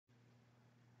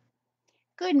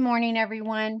Good morning,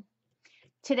 everyone.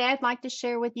 Today, I'd like to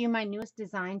share with you my newest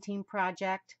design team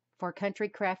project for Country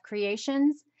Craft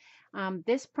Creations.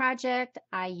 This project,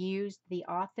 I used the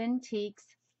Authentique's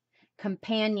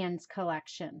Companions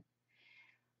collection.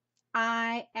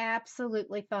 I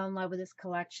absolutely fell in love with this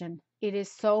collection. It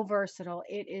is so versatile.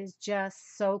 It is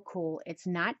just so cool. It's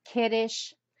not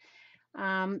kiddish.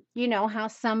 You know how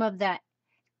some of the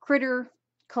critter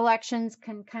collections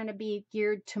can kind of be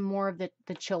geared to more of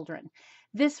the children.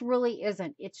 This really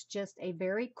isn't. It's just a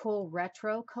very cool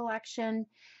retro collection.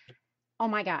 Oh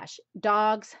my gosh,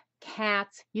 dogs,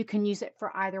 cats, you can use it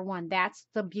for either one. That's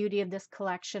the beauty of this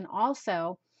collection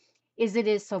also, is it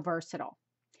is so versatile.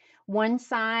 One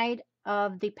side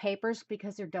of the papers,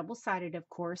 because they're double-sided, of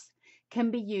course,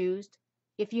 can be used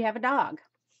if you have a dog.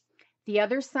 The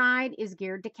other side is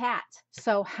geared to cats.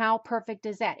 So how perfect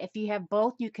is that? If you have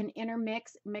both, you can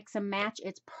intermix, mix and match.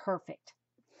 It's perfect.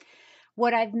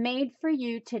 What I've made for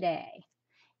you today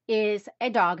is a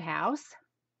doghouse,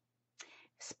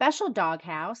 special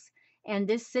doghouse, and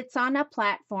this sits on a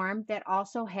platform that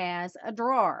also has a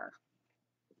drawer.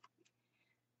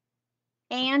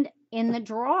 And in the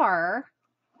drawer,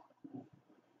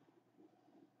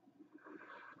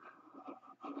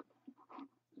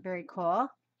 very cool,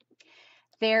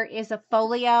 there is a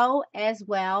folio as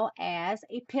well as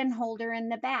a pin holder in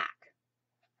the back.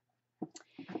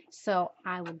 So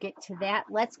I will get to that.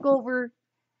 Let's go over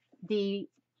the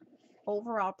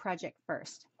overall project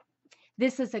first.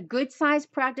 This is a good size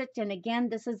project, and again,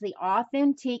 this is the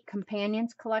Authentique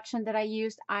Companions collection that I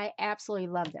used. I absolutely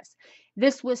love this.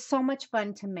 This was so much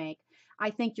fun to make.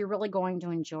 I think you're really going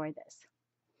to enjoy this.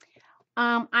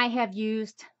 I have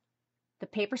used the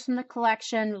papers from the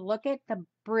collection. Look at the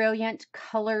brilliant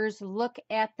colors. Look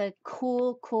at the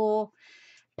cool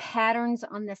patterns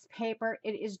on this paper.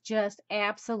 It is just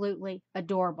absolutely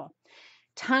adorable.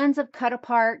 Tons of cut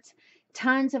aparts,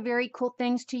 tons of very cool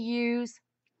things to use.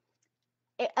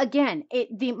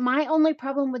 My only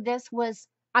problem with this was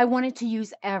I wanted to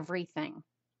use everything,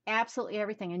 absolutely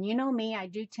everything. And you know me, I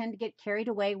do tend to get carried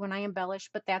away when I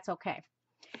embellish, but that's okay.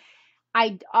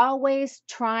 I always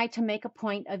try to make a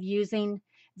point of using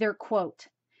their quote.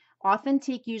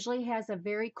 Authentique usually has a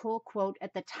very cool quote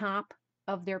at the top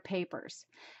of their papers.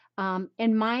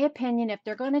 In my opinion, if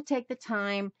they're going to take the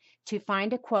time to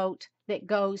find a quote that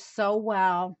goes so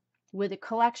well with a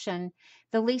collection,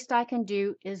 the least I can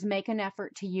do is make an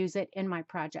effort to use it in my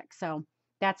project. So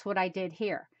that's what I did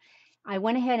here. I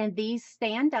went ahead and these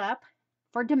stand up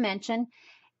for dimension.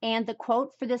 And the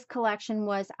quote for this collection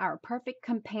was, "Our perfect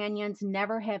companions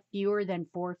never have fewer than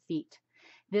 4 feet."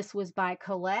 This was by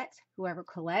Colette, whoever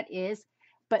Colette is,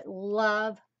 but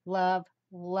love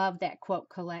that quote,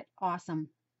 Colette. Awesome.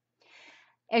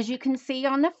 As you can see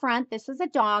on the front, this is a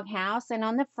doghouse, and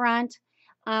on the front,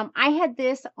 I had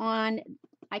this on,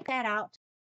 I cut that out.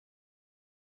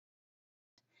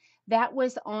 That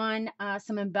was on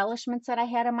some embellishments that I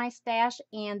had in my stash,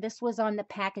 and this was on the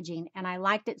packaging, and I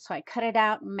liked it, so I cut it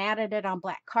out, matted it on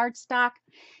black cardstock,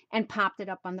 and popped it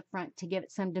up on the front to give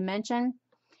it some dimension.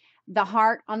 The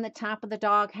heart on the top of the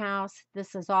doghouse,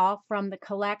 this is all from the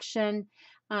collection.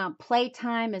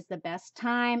 Playtime is the best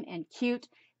time, and cute.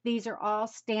 These are all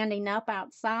standing up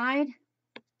outside.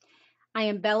 I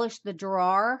embellished the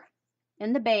drawer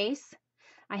in the base.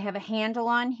 I have a handle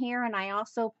on here, and I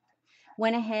also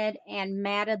went ahead and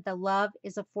matted the "Love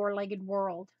is a Four-Legged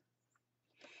World"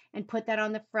 and put that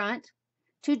on the front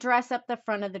to dress up the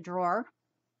front of the drawer.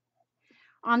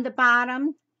 On the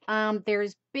bottom,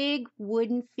 there's big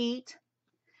wooden feet.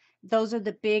 Those are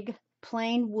the big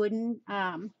plain wooden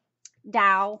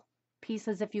dowel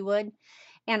pieces, if you would.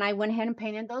 And I went ahead and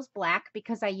painted those black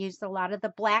because I used a lot of the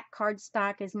black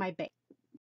cardstock as my base.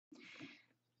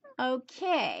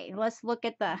 Okay, let's look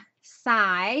at the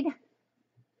side.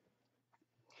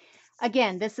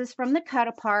 Again, this is from the cut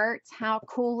aparts. How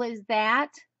cool is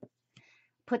that?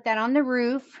 Put that on the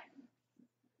roof.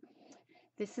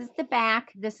 This is the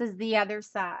back. This is the other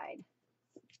side.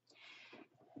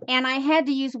 And I had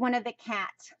to use one of the cat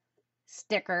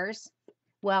stickers.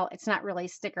 Well, it's not really a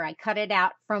sticker. I cut it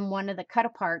out from one of the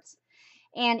cut aparts.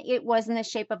 And it was in the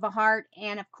shape of a heart.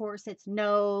 And of course, it's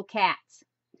no cats.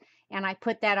 And I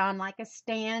put that on like a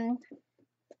stand.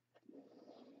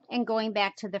 And going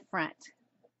back to the front.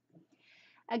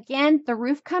 Again, the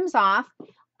roof comes off.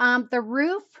 The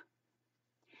roof,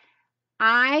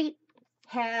 I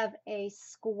have a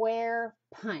square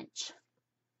punch.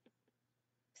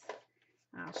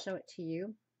 I'll show it to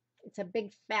you. It's a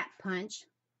big fat punch.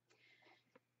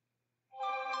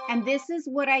 And this is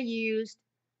what I used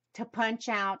to punch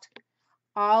out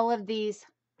all of these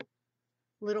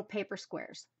little paper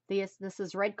squares. This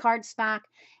is red cardstock,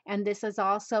 and this is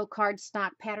also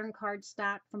cardstock, pattern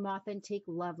cardstock from Authentique.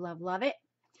 Love, love, love it.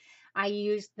 I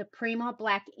used the Prima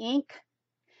black ink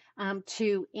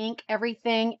to ink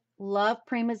everything. Love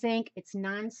Prima's ink. It's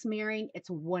non-smearing. It's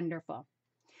wonderful.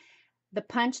 The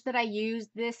punch that I used,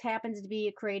 this happens to be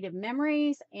a Creative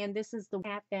Memories, and this is the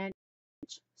 1/2 inch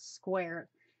square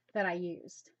that I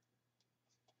used.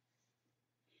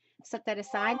 Set that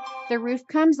aside. The roof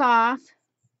comes off.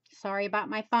 Sorry about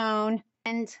my phone.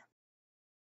 And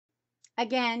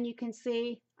again, you can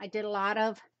see I did a lot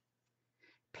of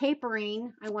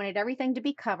papering. I wanted everything to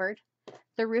be covered.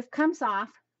 The roof comes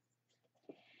off.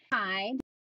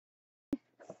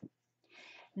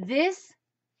 This,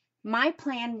 my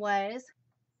plan was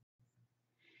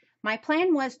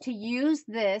to use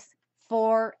this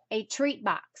for a treat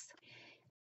box.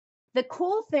 The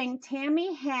cool thing,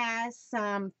 Tammy has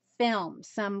some film,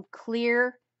 some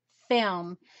clear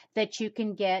film that you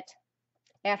can get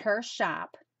at her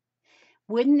shop.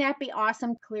 Wouldn't that be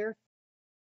awesome? Clear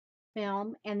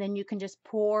film, and then you can just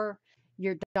pour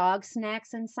your dog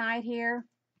snacks inside here.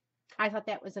 I thought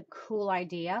that was a cool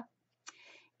idea.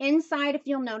 Inside, if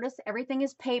you'll notice, everything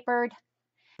is papered.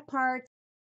 Parts.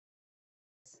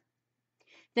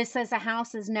 This says a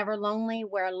house is never lonely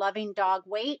where a loving dog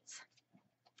waits.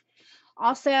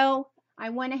 Also, I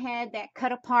went ahead, that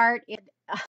cut apart,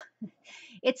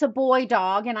 it's a boy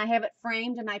dog, and I have it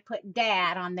framed, and I put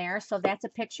Dad on there, so that's a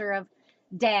picture of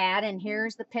Dad, and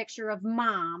here's the picture of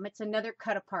Mom. It's another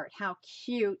cut apart. How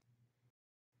cute,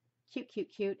 cute,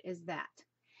 cute, cute is that?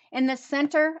 In the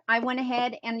center, I went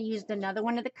ahead and used another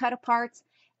one of the cut aparts,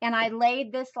 and I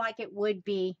laid this like it would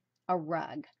be a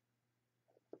rug.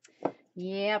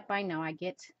 Yep, I know, I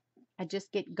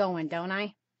just get going, don't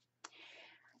I?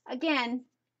 Again,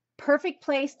 perfect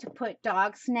place to put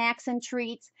dog snacks and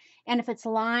treats. And if it's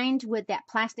lined with that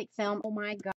plastic film, oh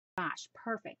my gosh,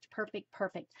 perfect, perfect,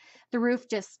 perfect. The roof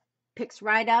just picks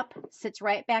right up, sits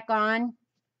right back on.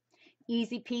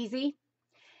 Easy peasy.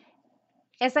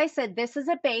 As I said, this is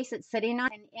a base. It's sitting on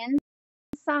an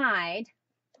inside.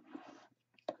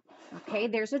 Okay,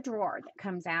 there's a drawer that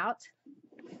comes out.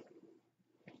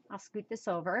 I'll scoot this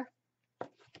over.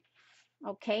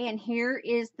 Okay, and here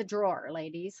is the drawer,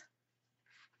 ladies.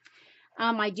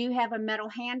 I do have a metal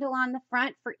handle on the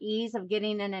front for ease of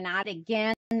getting in and out.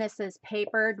 Again, this is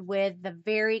papered with the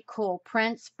very cool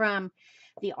prints from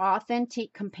the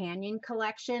Authentique Companion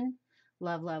Collection.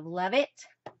 Love, love, love it.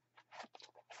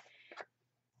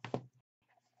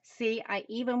 See, I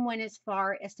even went as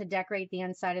far as to decorate the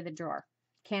inside of the drawer.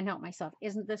 Can't help myself.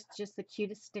 Isn't this just the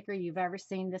cutest sticker you've ever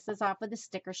seen? This is off of the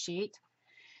sticker sheet.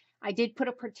 I did put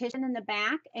a partition in the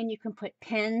back, and you can put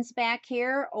pins back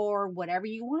here or whatever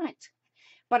you want.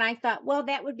 But I thought, well,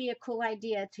 that would be a cool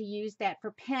idea to use that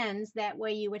for pens. That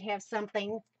way you would have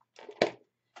something.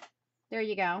 There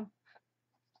you go.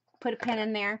 Put a pen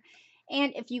in there.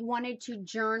 And if you wanted to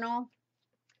journal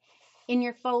in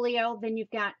your folio, then you've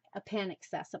got a pen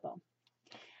accessible.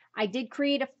 I did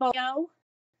create a folio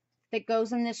that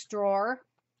goes in this drawer.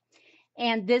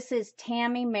 And this is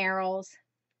Tammy Merrill's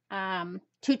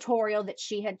tutorial that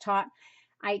she had taught.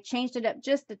 I changed it up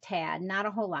just a tad, not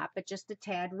a whole lot, but just a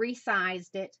tad,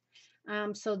 resized it.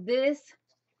 So this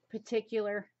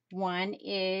particular one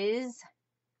is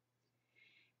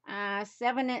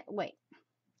 7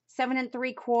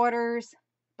 3/4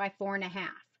 by 4.5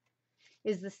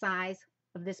 is the size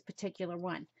of this particular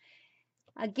one.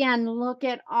 Again, look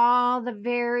at all the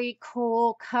very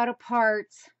cool cut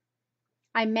aparts.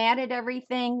 I matted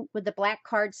everything with the black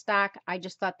cardstock. I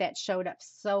just thought that showed up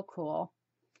so cool.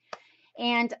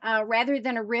 And rather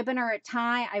than a ribbon or a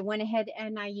tie, I went ahead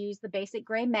and I used the basic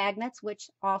gray magnets, which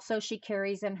also she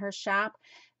carries in her shop.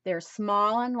 They're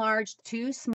small and large,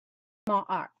 two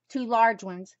large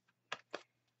ones,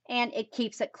 and it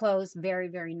keeps it closed very,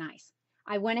 very nice.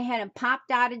 I went ahead and pop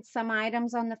dotted some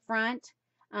items on the front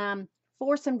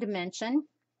for some dimension.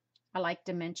 I like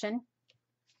dimension.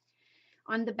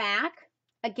 On the back,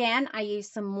 again, I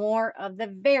used some more of the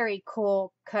very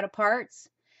cool cut aparts,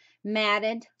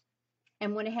 matted,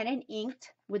 and went ahead and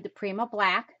inked with the Prima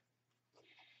Black.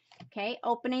 Okay,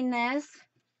 opening this.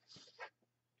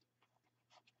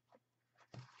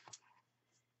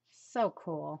 So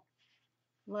cool.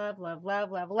 Love, love,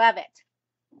 love, love, love it.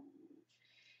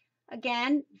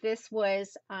 Again, this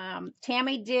was,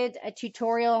 Tammy did a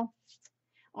tutorial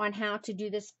on how to do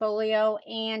this folio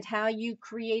and how you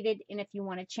create it. And if you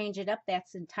want to change it up,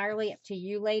 that's entirely up to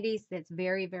you, ladies. That's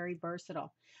very, very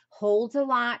versatile. Holds a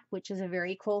lot, which is a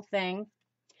very cool thing.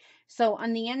 So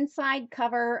on the inside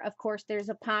cover, of course, there's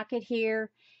a pocket here,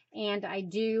 and I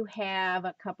do have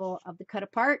a couple of the cut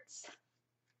aparts.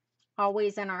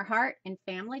 always in our heart and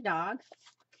family dog.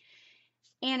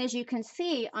 And as you can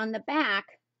see on the back,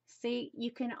 see,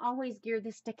 you can always gear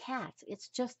this to cats. It's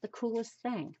just the coolest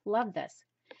thing. Love this.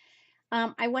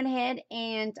 I went ahead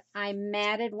and I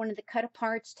matted one of the cut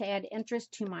aparts to add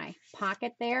interest to my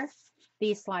pocket there.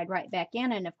 These slide right back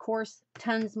in, and of course,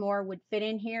 tons more would fit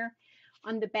in here.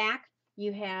 On the back,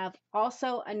 you have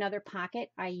also another pocket.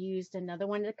 I used another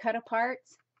one of the cut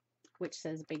aparts, which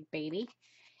says Big Baby,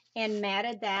 and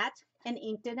matted that and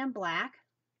inked it in black.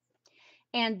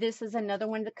 And this is another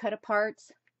one of the cut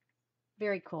aparts.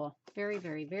 Very cool. Very,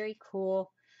 very, very cool.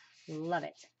 Love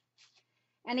it.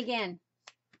 And again,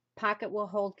 pocket will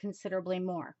hold considerably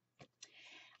more.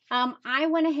 I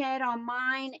went ahead on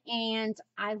mine and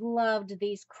I loved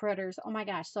these critters. Oh my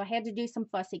gosh. So I had to do some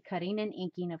fussy cutting and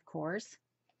inking, of course.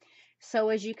 So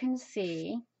as you can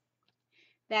see,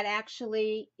 that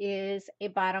actually is a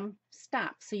bottom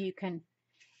stop. So you can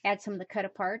add some of the cut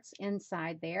aparts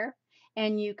inside there,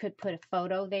 and you could put a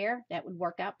photo there. That would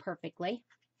work out perfectly.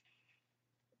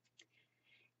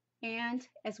 And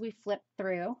as we flip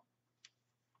through,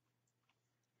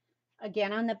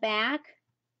 again on the back,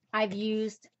 I've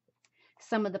used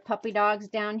some of the puppy dogs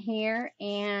down here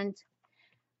and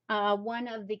one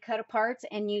of the cut aparts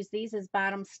and use these as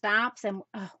bottom stops. And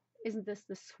oh, isn't this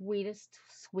the sweetest,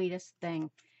 sweetest thing?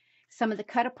 Some of the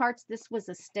cut aparts, this was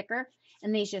a sticker,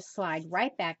 and these just slide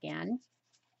right back in.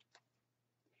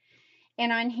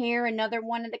 And on here, another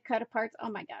one of the cut aparts.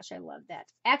 Oh my gosh, I love that.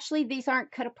 Actually, these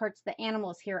aren't cut aparts, the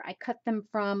animals here. I cut them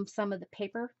from some of the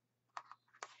paper.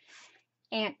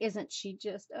 And isn't she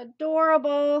just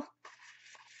adorable?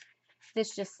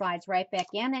 This just slides right back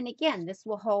in. And again, this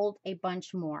will hold a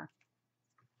bunch more.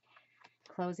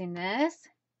 Closing this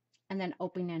and then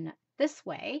opening it this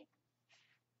way.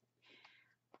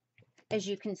 As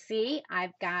you can see,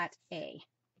 I've got a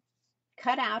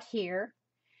cutout here.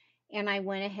 And I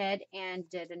went ahead and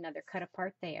did another cut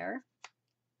apart there.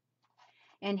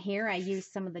 And here I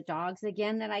used some of the dogs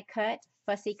again that I cut,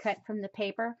 fussy cut from the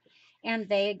paper. And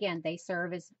they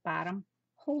serve as bottom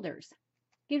holders.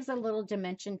 Gives a little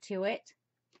dimension to it.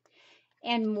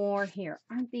 And more here.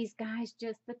 Aren't these guys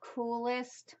just the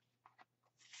coolest?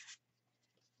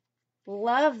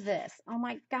 Love this. Oh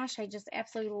my gosh, I just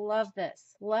absolutely love this.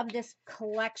 Love this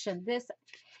collection.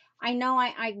 I know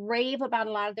I rave about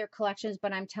a lot of their collections,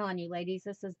 but I'm telling you, ladies,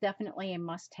 this is definitely a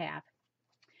must-have.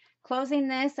 Closing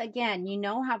this, again, you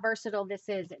know how versatile this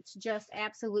is. It's just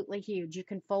absolutely huge. You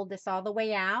can fold this all the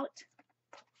way out.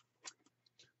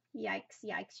 Yikes,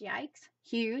 yikes, yikes.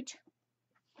 Huge.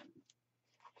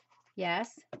 Yes.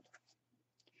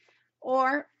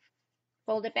 Or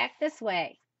fold it back this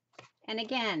way. And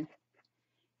again,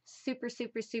 super,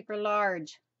 super, super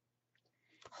large.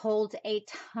 Holds a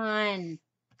ton.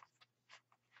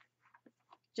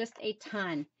 Just a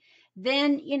ton.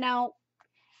 Then, you know,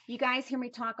 you guys hear me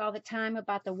talk all the time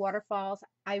about the waterfalls.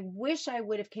 I wish I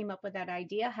would have came up with that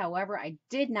idea. However, I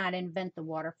did not invent the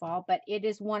waterfall, but it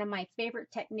is one of my favorite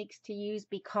techniques to use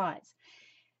because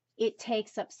it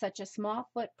takes up such a small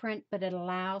footprint, but it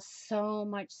allows so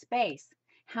much space.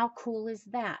 How cool is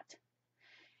that?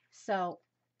 So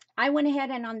I went ahead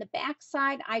and on the back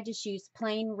side, I just used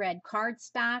plain red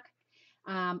cardstock.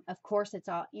 Of course, it's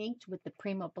all inked with the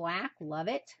Prima Black. Love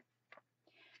it.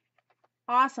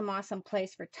 Awesome, awesome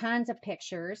place for tons of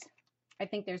pictures. I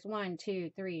think there's 1,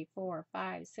 2, 3, 4,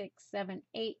 5, 6, 7,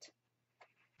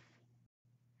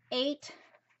 8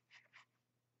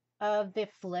 of the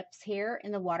flips here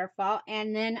in the waterfall.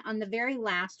 And then on the very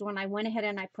last one, I went ahead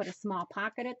and I put a small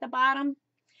pocket at the bottom.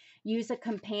 Use a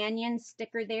companion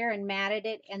sticker there and matted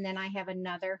it. And then I have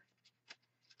another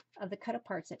of the cut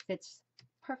aparts that fits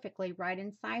perfectly right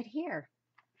inside here.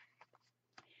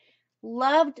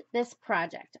 Loved this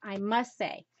project, I must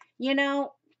say. You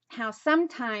know how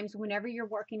sometimes whenever you're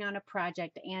working on a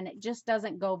project and it just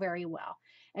doesn't go very well,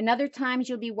 and other times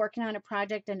you'll be working on a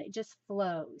project and it just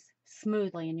flows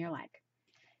smoothly and you're like,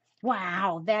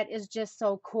 wow, that is just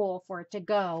so cool for it to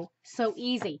go so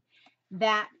easy.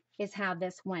 That is how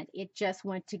this went. It just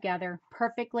went together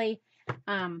perfectly.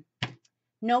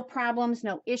 No problems,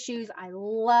 no issues. I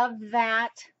love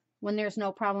that when there's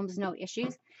no problems, no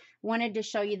issues. Wanted to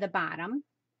show you the bottom.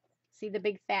 See the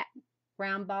big fat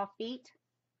round ball feet?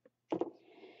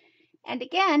 And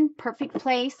again, perfect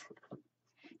place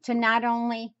to not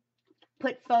only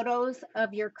put photos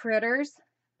of your critters,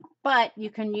 but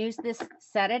you can use this,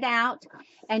 set it out,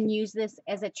 and use this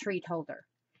as a treat holder.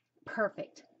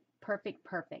 Perfect, perfect,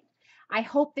 perfect. I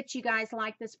hope that you guys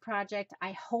like this project.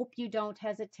 I hope you don't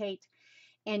hesitate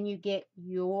and you get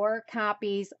your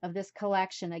copies of this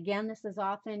collection. Again, this is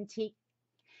Authentique.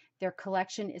 Their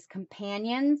collection is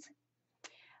Companions.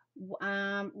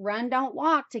 run, don't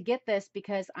walk to get this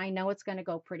because I know it's going to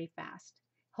go pretty fast.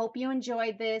 Hope you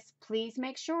enjoyed this. Please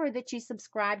make sure that you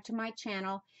subscribe to my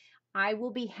channel. I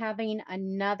will be having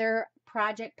another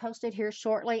project posted here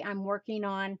shortly. I'm working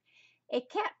on a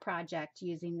cat project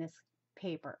using this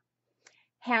paper.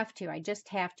 Have to. I just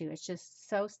have to. It's just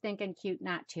so stinking cute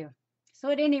not to. So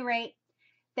at any rate,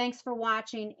 thanks for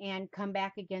watching and come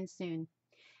back again soon.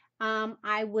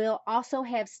 I will also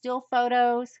have still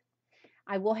photos.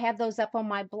 I will have those up on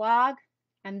my blog,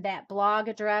 and that blog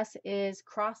address is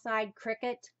cross-eyed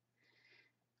cricket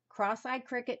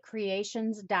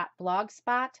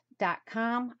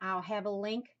creations.blogspot.com. I'll have a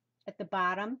link at the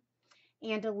bottom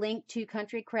and a link to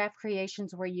Country Craft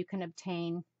Creations where you can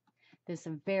obtain this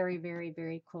very, very,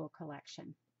 very cool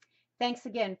collection. Thanks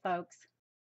again, folks.